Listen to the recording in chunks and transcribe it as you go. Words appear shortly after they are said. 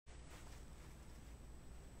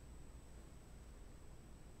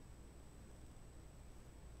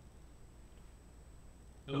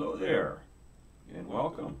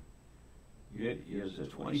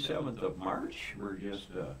27th of March. We're just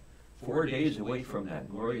 4 days away from that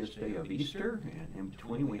glorious day of Easter, and in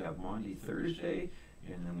between we have Maundy Thursday,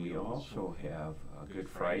 and then we also have Good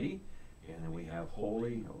Friday, and then we have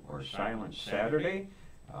Holy or Silent Saturday,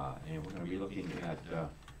 and we're going to be looking at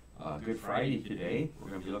Good Friday today. We're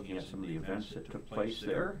going to be looking at some of the events that took place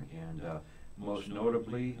there, and most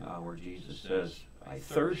notably where Jesus says, "I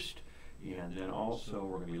thirst," and then also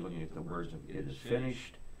we're going to be looking at the words of "It is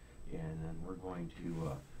finished," and then we're going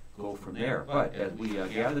to go from there. But as we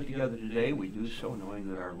gather together today, we do so knowing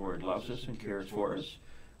that our Lord loves us and cares for us.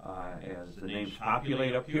 As the names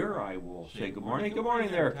populate up here, I will say good morning. Good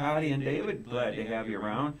morning there, Connie and David. Glad to have you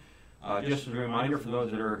around. Just as a reminder for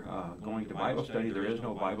those that are going to Bible study, there is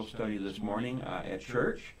no Bible study this morning at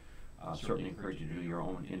church. Certainly encourage you to do your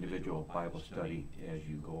own individual Bible study as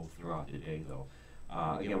you go throughout the day, though.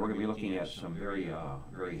 Again, we're going to be looking at some very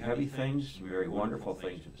heavy things, some very wonderful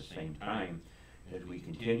things at the same time, as we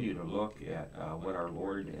continue to look at what our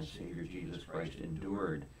Lord and Savior Jesus Christ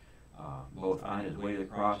endured, both on his way to the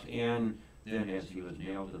cross and then as he was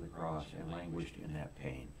nailed to the cross and languished in that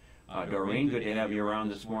pain. Doreen, good to have you around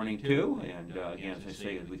this morning too, and again, as I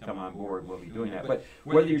say, as we come on board, we'll be doing that. But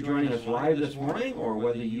whether you're joining us live this morning or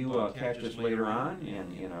whether you catch us later on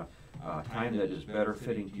in a time that is better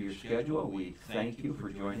fitting to your schedule, we thank you for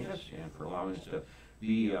joining us and for allowing us to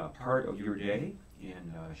be part of your day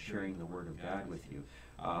in sharing the Word of God with you.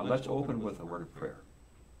 Let's open with a word of prayer.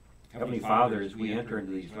 Heavenly Father, as we enter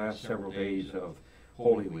into these last several days of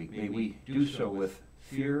Holy Week, may we do so with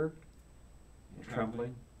fear and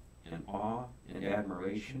trembling and awe and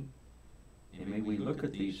admiration. And may we look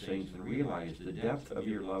at these things and realize the depth of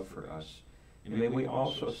your love for us. And may we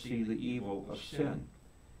also see the evil of sin.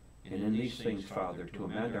 And in these things, Father, to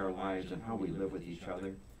amend our lives and how we live with each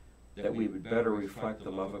other, that we would better reflect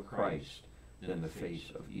the love of Christ than the face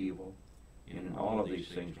of evil. And in all of these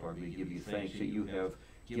things, Lord, we give you thanks that you have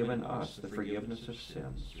given us the forgiveness of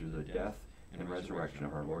sins through the death and resurrection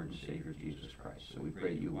of our Lord and Savior Jesus Christ. So we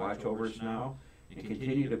pray that you watch over us now and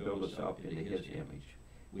continue to build us up into his image.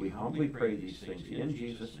 We humbly pray these things in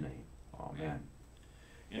Jesus' name. Amen.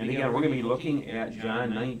 And again, we're going to be looking at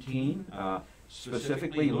John 19,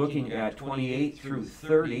 specifically looking at 28 through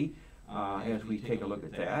 30 as we take a look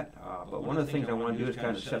at that. But one of the things I want to do is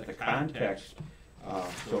kind of set the context.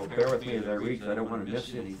 So bear with me as I read, because I don't want to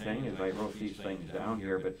miss anything as I wrote these things down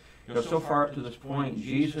here. But so far up to this point,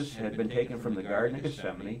 Jesus had been taken from the Garden of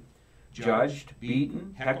Gethsemane, judged,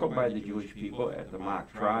 beaten, heckled by the Jewish people at the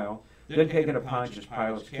mock trial, then taken to Pontius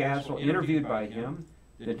Pilate's castle, interviewed by him,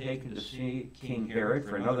 then taken to see King Herod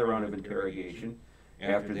for another round of interrogation.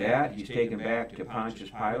 After that, he's taken back to Pontius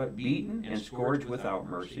Pilate, beaten and scourged without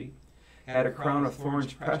mercy, had a crown of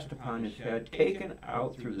thorns pressed upon his head, taken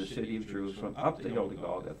out through the city of Jerusalem, up the hill to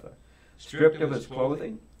Golgotha, stripped of his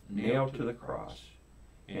clothing, nailed to the cross.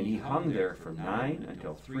 And he hung there from 9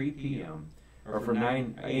 until 3 p.m., or from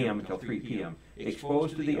 9 a.m. until 3 p.m.,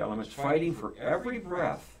 exposed to the elements, fighting for every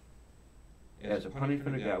breath, as the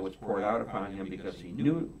punishment of God was poured out upon him, because he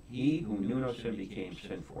who knew no sin became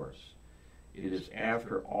sin for us. It is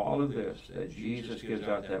after all of this that Jesus gives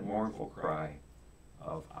out that mournful cry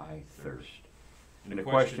of "I thirst." And the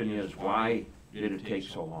question is, why did it take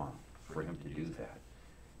so long for him to do that?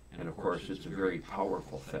 And of course, it's a very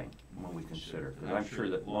powerful thing when we consider, because I'm sure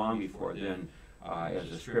that long before then, as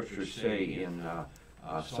the scriptures say in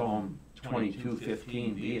Psalm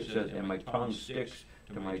 22:15b, it says, "And my tongue sticks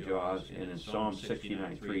to my jaws," and in Psalm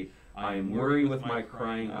 69:3, "I am weary with my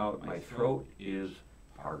crying out, my throat is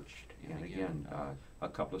parched." And again, a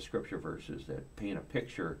couple of scripture verses that paint a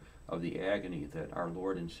picture of the agony that our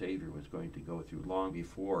Lord and Savior was going to go through long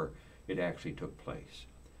before it actually took place.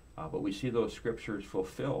 But we see those scriptures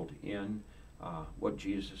fulfilled in what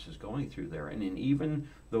Jesus is going through there. And in even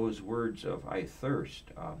those words of "I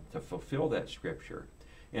thirst," to fulfill that scripture.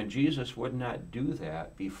 And Jesus would not do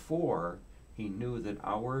that before he knew that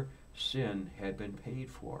our sin had been paid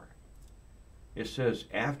for. It says,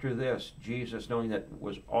 after this, Jesus, knowing that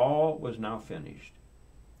all was now finished,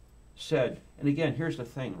 said, and again, here's the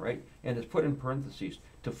thing, right? And it's put in parentheses,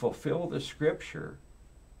 to fulfill the scripture,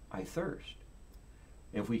 "I thirst."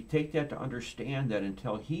 If we take that to understand that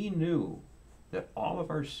until he knew that all of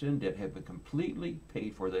our sin debt had been completely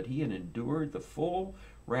paid for, that he had endured the full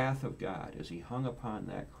wrath of God as he hung upon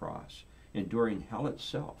that cross, enduring hell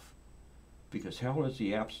itself, because hell is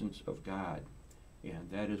the absence of God.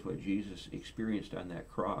 And that is what Jesus experienced on that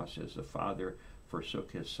cross as the Father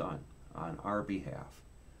forsook his Son on our behalf.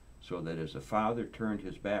 So that as the Father turned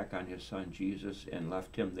his back on his Son Jesus and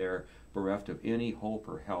left him there bereft of any hope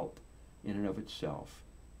or help in and of itself,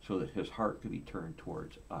 so that his heart could be turned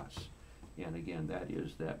towards us. And again, that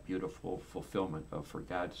is that beautiful fulfillment of for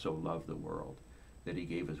God so loved the world that he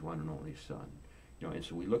gave his one and only Son. And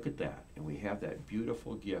so we look at that, and we have that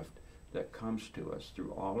beautiful gift that comes to us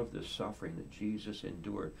through all of this suffering that Jesus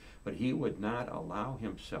endured. But he would not allow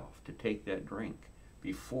himself to take that drink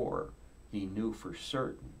before he knew for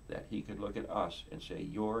certain that he could look at us and say,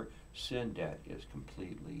 your sin debt is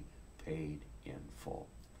completely paid in full.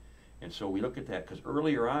 And so we look at that because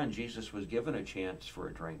earlier on, Jesus was given a chance for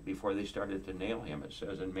a drink before they started to nail him. It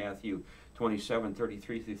says in Matthew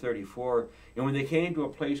 27:33-34, and when they came to a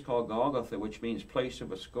place called Golgotha, which means place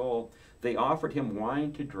of a skull, they offered him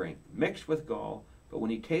wine to drink, mixed with gall, but when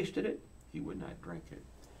he tasted it, he would not drink it.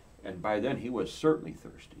 And by then, he was certainly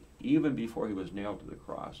thirsty, even before he was nailed to the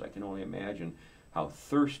cross. I can only imagine how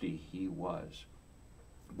thirsty he was,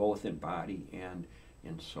 both in body and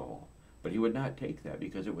in soul. But he would not take that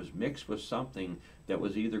because it was mixed with something that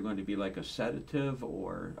was either going to be like a sedative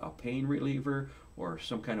or a pain reliever or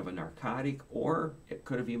some kind of a narcotic, or it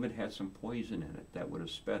could have even had some poison in it that would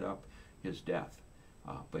have sped up his death.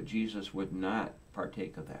 But Jesus would not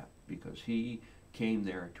partake of that because he came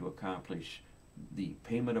there to accomplish the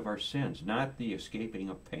payment of our sins, not the escaping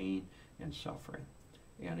of pain and suffering.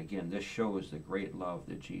 And again, this shows the great love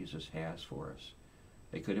that Jesus has for us.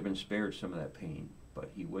 They could have been spared some of that pain, but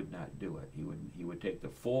he would not do it. He would take the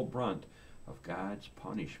full brunt of God's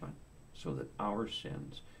punishment so that our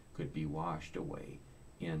sins could be washed away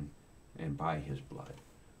in and by his blood.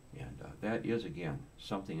 And that is, again,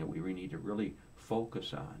 something that we really need to really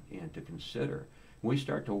focus on and to consider. We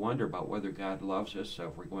start to wonder about whether God loves us.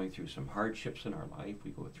 If we're going through some hardships in our life,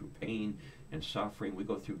 we go through pain and suffering, we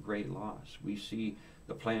go through great loss. We see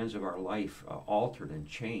the plans of our life altered and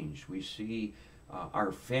changed. We see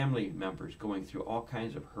our family members going through all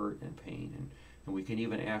kinds of hurt and pain. And we can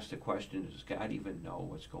even ask the question, does God even know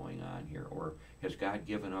what's going on here? Or has God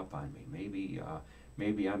given up on me?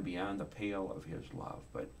 Maybe I'm beyond the pale of his love.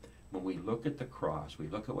 But when we look at the cross, we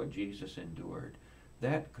look at what Jesus endured,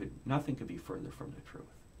 nothing could be further from the truth.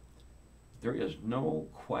 There is no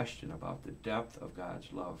question about the depth of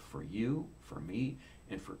God's love for you, for me,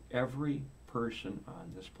 and for every person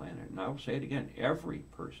on this planet. And I'll say it again, every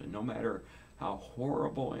person, no matter how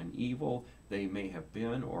horrible and evil they may have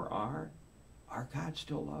been or are, our God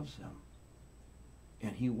still loves them.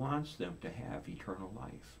 And he wants them to have eternal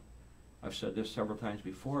life. I've said this several times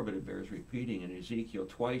before, but it bears repeating. In Ezekiel,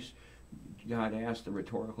 twice God asked the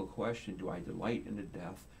rhetorical question, do I delight in the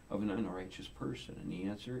death of an unrighteous person? And the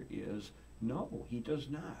answer is no, he does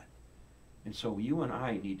not. And so you and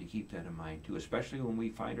I need to keep that in mind too, especially when we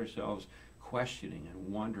find ourselves questioning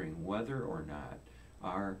and wondering whether or not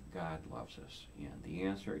our God loves us. And the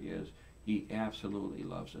answer is he absolutely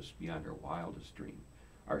loves us beyond our wildest dream.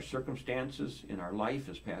 Our circumstances in our life,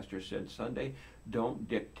 as Pastor said Sunday, don't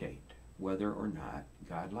dictate whether or not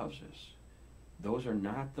God loves us. Those are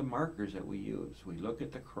not the markers that we use. We look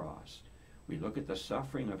at the cross. We look at the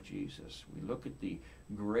suffering of Jesus. We look at the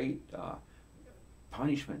great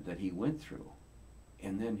punishment that he went through.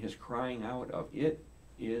 And then his crying out of, it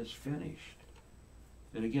is finished.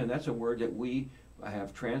 And again, that's a word that we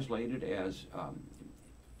have translated as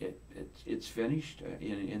it's finished.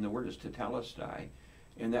 In the word is tetelestai.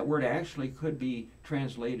 And that word actually could be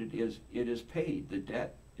translated as it is paid. The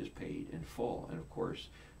debt is paid in full. And of course,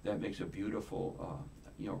 that makes a beautiful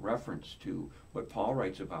reference to what Paul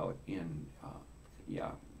writes about in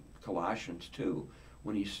Colossians 2,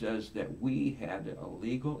 when he says that we had a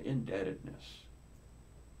legal indebtedness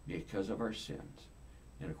because of our sins.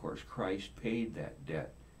 And of course, Christ paid that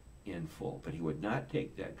debt in full. But he would not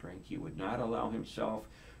take that drink. He would not allow himself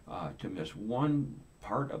to miss one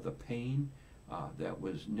part of the pain that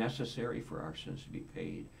was necessary for our sins to be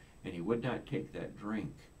paid. And he would not take that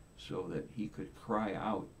drink so that he could cry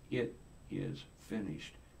out, it is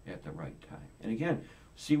finished, at the right time. And again,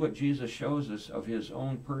 see what Jesus shows us of his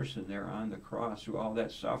own person there on the cross through all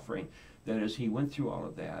that suffering, that as he went through all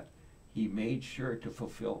of that, he made sure to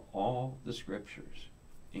fulfill all the scriptures,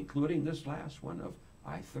 including this last one of,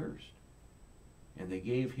 I thirst. And they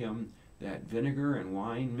gave him that vinegar and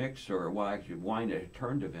wine mix, or actually wine that had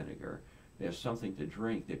turned to vinegar, as something to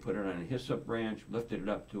drink. They put it on a hyssop branch, lifted it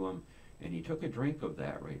up to him, and he took a drink of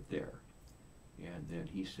that right there. And then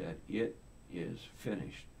he said, it is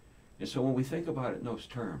finished. And so when we think about it in those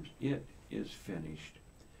terms, it is finished,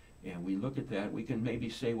 and we look at that, we can maybe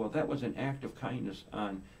say, well, that was an act of kindness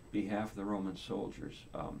on behalf of the Roman soldiers.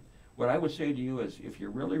 What I would say to you is, if you're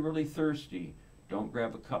really, really thirsty, don't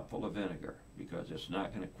grab a cup full of vinegar, because it's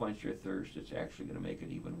not going to quench your thirst. It's actually going to make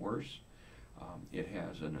it even worse. It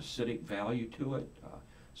has an acidic value to it.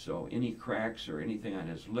 So any cracks or anything on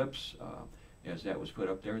his lips, as that was put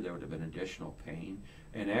up there, there would have been additional pain.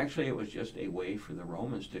 And actually, it was just a way for the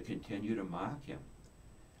Romans to continue to mock him.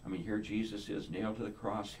 I mean, here Jesus is nailed to the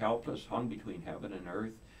cross, helpless, hung between heaven and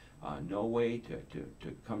earth, no way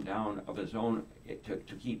to come down of his own,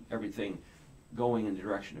 to keep everything going in the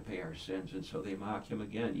direction to pay our sins. And so they mock him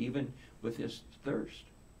again, even with his thirst.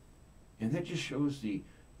 And that just shows the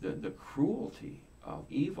cruelty of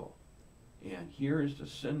evil. And here is the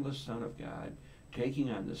sinless Son of God taking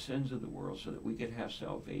on the sins of the world so that we could have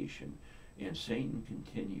salvation. And Satan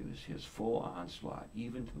continues his full onslaught,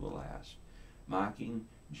 even to the last, mocking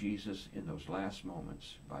Jesus in those last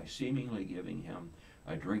moments by seemingly giving him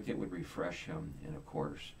a drink that would refresh him. And of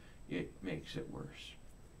course, it makes it worse.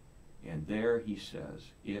 And there he says,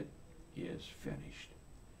 it is finished.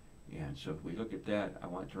 And so if we look at that, I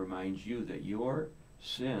want to remind you that your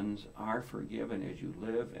sins are forgiven as you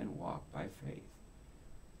live and walk by faith.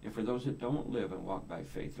 And for those that don't live and walk by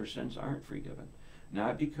faith, their sins aren't forgiven.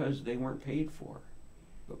 Not because they weren't paid for,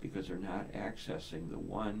 but because they're not accessing the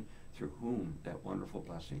one through whom that wonderful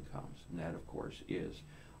blessing comes. And that, of course, is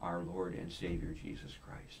our Lord and Savior, Jesus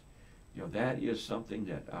Christ. You know, that is something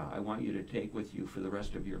that I want you to take with you for the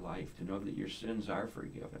rest of your life, to know that your sins are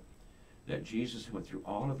forgiven. That Jesus went through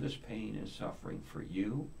all of this pain and suffering for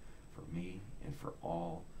you, for me, and for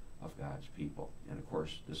all of God's people. And of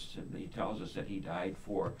course, he tells us that he died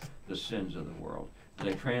for the sins of the world. As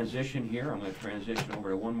I transition here, I'm going to transition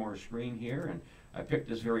over to one more screen here, and I picked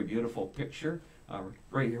this very beautiful picture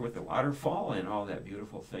right here with the waterfall and all that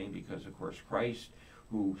beautiful thing, because of course Christ,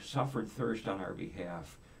 who suffered thirst on our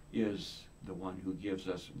behalf, is the one who gives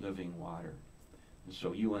us living water. And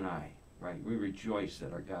so you and I, right, we rejoice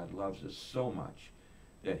that our God loves us so much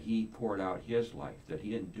that he poured out his life, that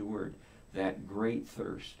he endured that great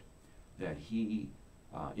thirst that he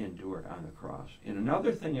endured on the cross. And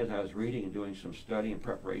another thing, as I was reading and doing some study in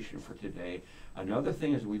preparation for today, another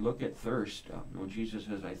thing as we look at thirst, when Jesus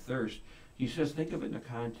says, I thirst, he says, think of it in the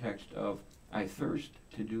context of, I thirst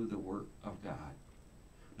to do the work of God.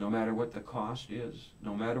 No matter what the cost is,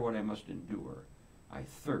 no matter what I must endure, I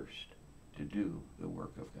thirst to do the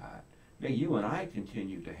work of God. May you and I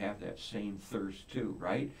continue to have that same thirst too,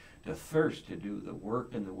 right? To thirst to do the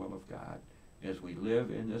work and the will of God as we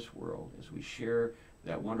live in this world, as we share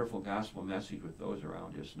that wonderful gospel message with those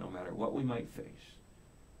around us, no matter what we might face,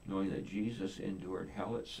 knowing that Jesus endured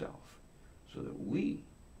hell itself so that we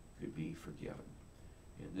could be forgiven.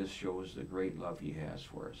 And this shows the great love he has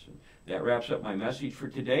for us. And that wraps up my message for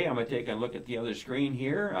today. I'm going to take a look at the other screen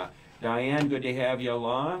here. Diane, good to have you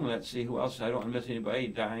along. Let's see who else. I don't want to miss anybody.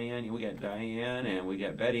 Diane, we got Diane, and we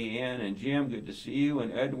got Betty Ann, and Jim, good to see you,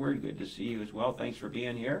 and Edward, good to see you as well. Thanks for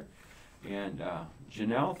being here. And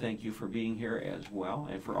Janelle, thank you for being here as well,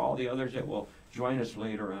 and for all the others that will join us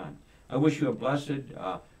later on. I wish you a blessed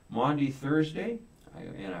Maundy Thursday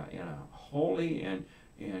and a holy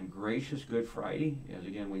and gracious Good Friday, as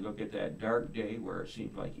again we look at that dark day where it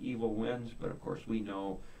seems like evil wins, but of course we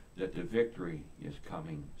know that the victory is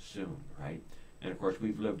coming soon, right? And of course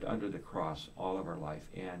we've lived under the cross all of our life,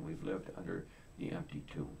 and we've lived under the empty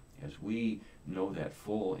tomb, as we know that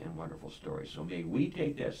full and wonderful story. So may we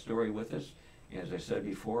take that story with us, as I said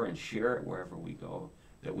before, and share it wherever we go,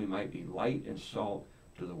 that we might be light and salt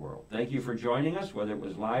to the world. Thank you for joining us, whether it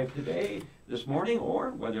was live today, this morning,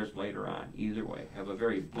 or whether it's later on. Either way, have a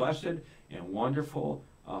very blessed and wonderful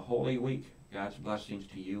Holy Week. God's blessings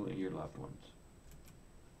to you and your loved ones.